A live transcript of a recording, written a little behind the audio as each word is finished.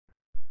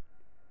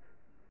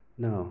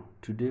Now,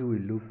 today we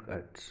look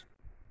at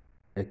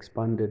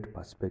expanded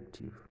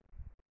perspective,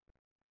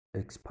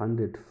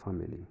 expanded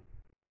family.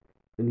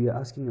 And we are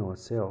asking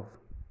ourselves,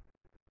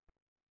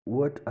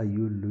 what are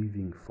you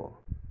living for?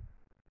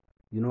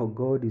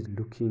 God is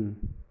looking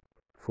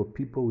for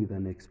people with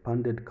an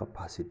expanded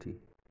capacity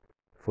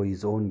for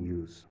His own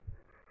use.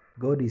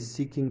 God is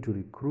seeking to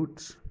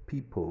recruit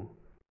people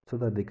so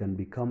that they can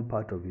become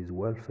part of His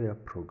welfare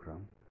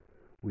program.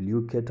 Will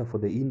you cater for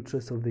the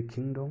interests of the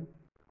kingdom,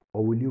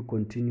 or will you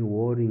continue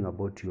worrying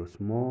about your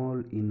small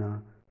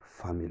inner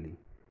family?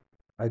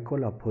 I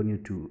call upon you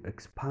to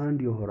expand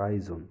your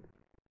horizon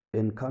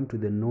and come to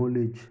the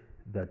knowledge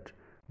that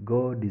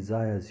God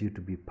desires you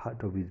to be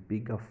part of His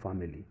bigger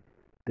family.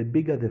 The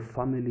bigger the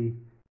family,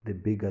 the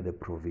bigger the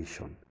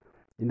provision.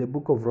 In the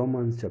book of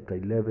Romans chapter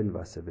 11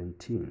 verse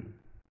 17,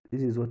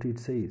 this is what it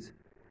says.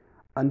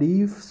 And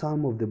if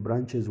some of the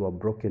branches were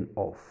broken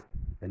off,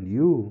 and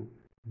you,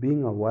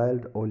 being a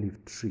wild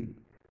olive tree,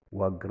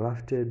 were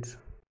grafted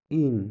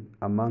in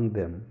among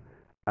them,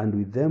 and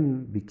with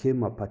them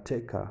became a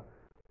partaker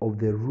of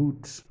the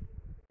root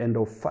and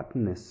of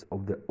fatness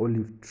of the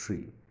olive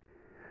tree.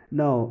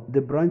 Now,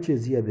 the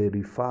branches here, they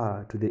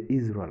refer to the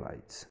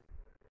Israelites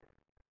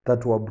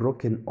that were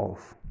broken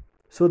off,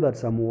 so that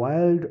some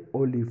wild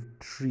olive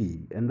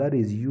tree, and that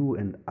is you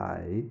and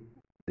I,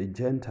 the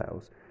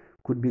Gentiles,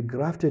 could be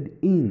grafted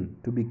in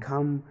to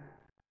become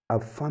a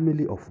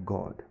family of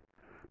God.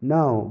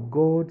 Now,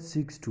 God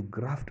seeks to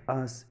graft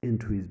us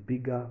into His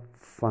bigger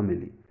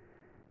family.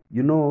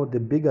 The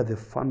bigger the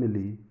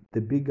family,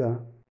 the bigger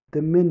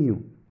the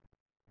menu.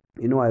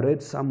 I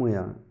read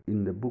somewhere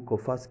in the book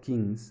of 1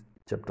 Kings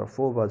chapter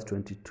 4 verse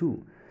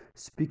 22,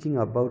 speaking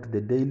about the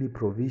daily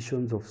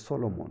provisions of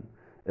Solomon,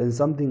 and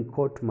something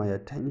caught my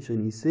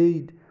attention. He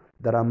said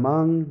that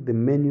among the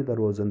menu that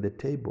was on the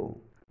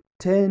table,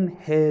 10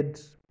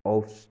 heads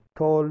of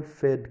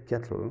stall-fed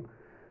cattle,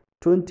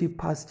 20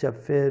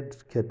 pasture-fed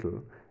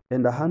cattle,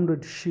 and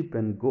 100 sheep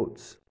and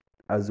goats,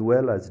 as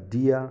well as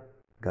deer,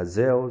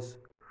 gazelles,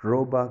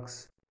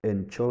 roebucks,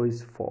 and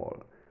choice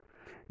fowl.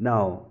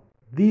 Now,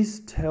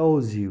 this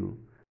tells you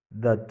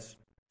that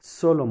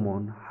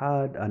Solomon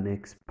had an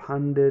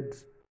expanded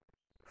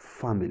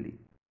family,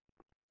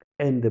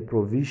 and the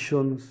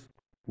provisions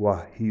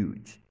were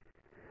huge.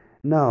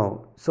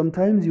 Now,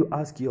 sometimes you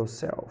ask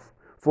yourself,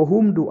 for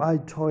whom do I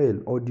toil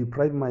or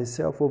deprive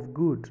myself of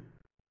good?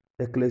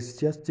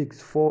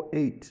 Ecclesiastes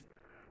 4:8.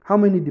 How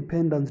many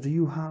dependents do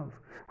you have?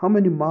 How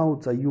many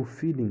mouths are you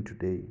feeding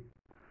today?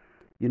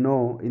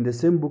 In the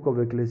same book of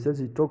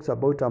Ecclesiastes, it talks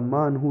about a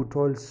man who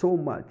toils so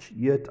much,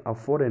 yet a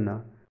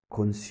foreigner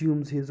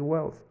consumes his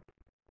wealth.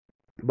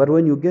 But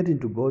when you get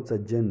into God's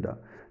agenda,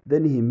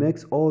 then He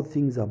makes all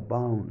things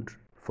abound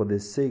for the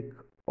sake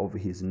of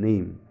His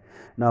name.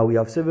 Now, we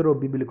have several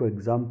biblical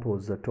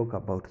examples that talk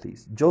about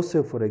this.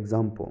 Joseph, for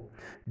example.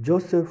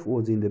 Joseph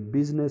was in the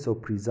business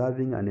of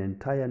preserving an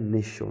entire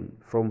nation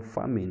from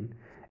famine,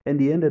 and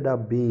he ended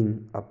up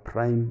being a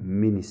prime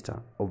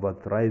minister of a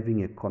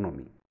thriving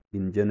economy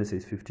in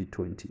Genesis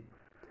 50:20.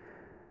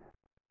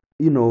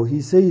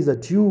 He says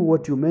that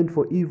what you meant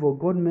for evil,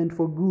 God meant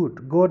for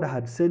good. God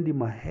had sent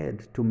him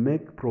ahead to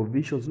make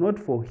provisions, not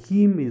for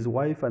him, his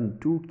wife, and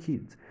 2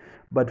 kids,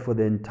 but for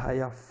the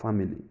entire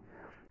family.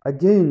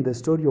 Again, the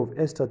story of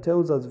Esther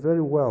tells us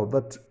very well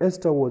that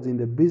Esther was in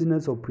the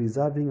business of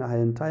preserving her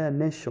entire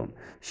nation.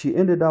 She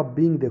ended up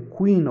being the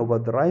queen of a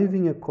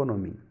thriving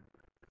economy.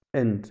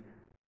 And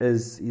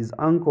as his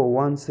uncle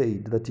once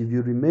said, that if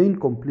you remain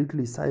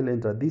completely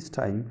silent at this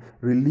time,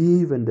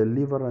 relief and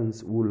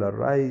deliverance will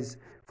arise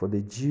for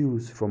the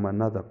Jews from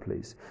another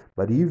place.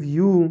 But if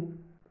you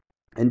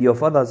and your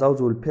father's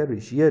house will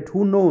perish, yet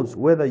who knows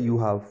whether you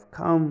have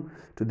come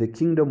to the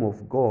kingdom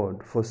of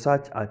God for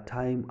such a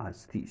time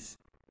as this.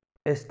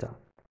 Esther,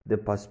 the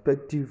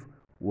perspective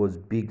was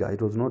bigger.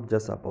 It was not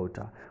just about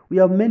her. We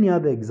have many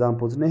other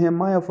examples.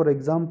 Nehemiah, for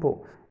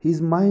example,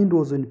 his mind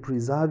was in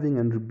preserving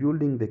and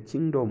rebuilding the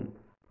kingdom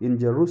in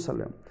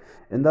Jerusalem.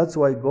 And that's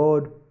why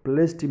God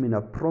placed him in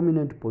a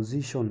prominent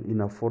position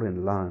in a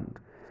foreign land.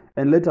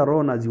 And later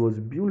on, as he was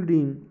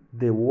building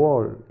the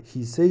wall,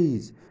 he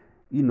says,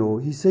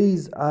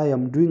 I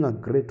am doing a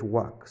great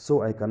work,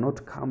 so I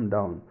cannot come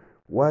down.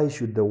 Why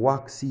should the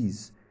work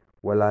cease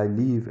while I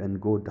live and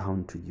go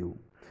down to you?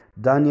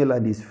 Daniel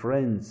and his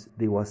friends,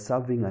 they were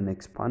serving an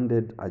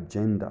expanded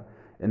agenda.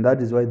 And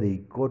that is why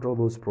they got all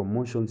those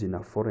promotions in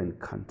a foreign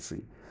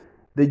country.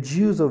 The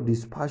Jews of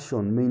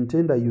dispersion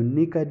maintained a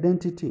unique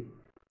identity.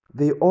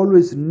 They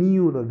always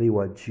knew that they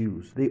were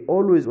Jews. They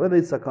always, whether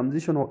it's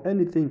circumcision or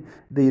anything,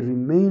 they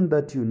remained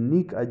that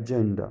unique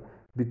agenda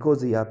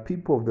because they are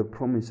people of the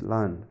promised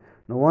land.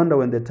 No wonder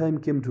when the time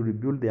came to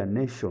rebuild their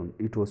nation,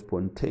 it was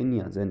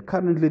spontaneous. And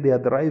currently they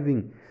are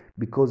thriving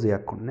because they are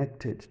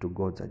connected to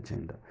God's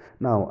agenda.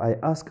 Now, I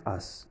ask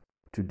us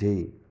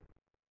today,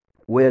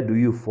 where do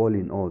you fall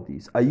in all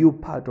this? Are you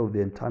part of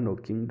the eternal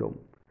kingdom?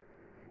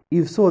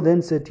 If so,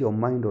 then set your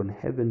mind on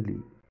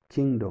heavenly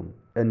kingdom,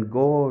 and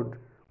God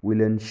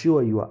will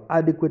ensure you are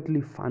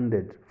adequately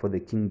funded for the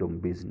kingdom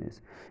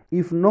business.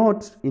 If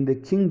not in the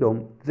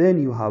kingdom,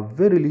 then you have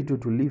very little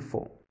to live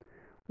for.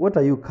 What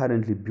are you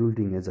currently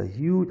building has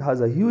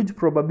a huge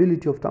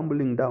probability of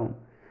tumbling down.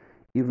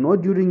 If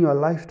not during your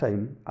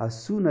lifetime,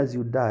 as soon as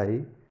you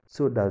die,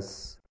 so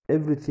does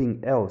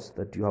everything else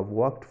that you have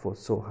worked for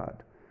so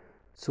hard.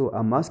 So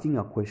I'm asking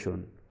a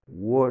question.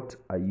 What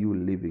are you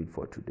living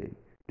for today?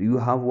 Do you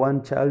have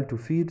one child to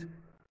feed?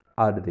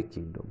 Add the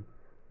kingdom.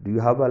 Do you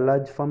have a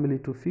large family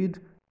to feed?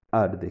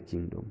 Add the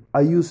kingdom.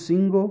 Are you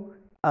single?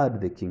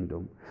 Add the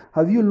kingdom.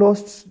 Have you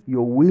lost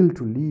your will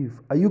to live?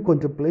 Are you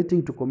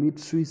contemplating to commit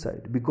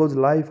suicide because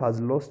life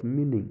has lost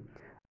meaning?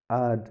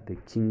 Add the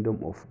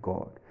kingdom of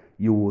God.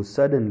 You will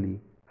suddenly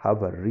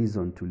have a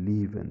reason to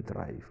live and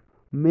thrive.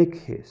 Make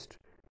haste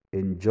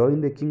and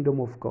join the kingdom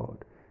of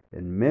God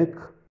and make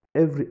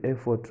every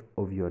effort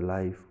of your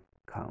life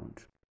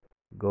count.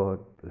 God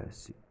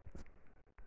bless you.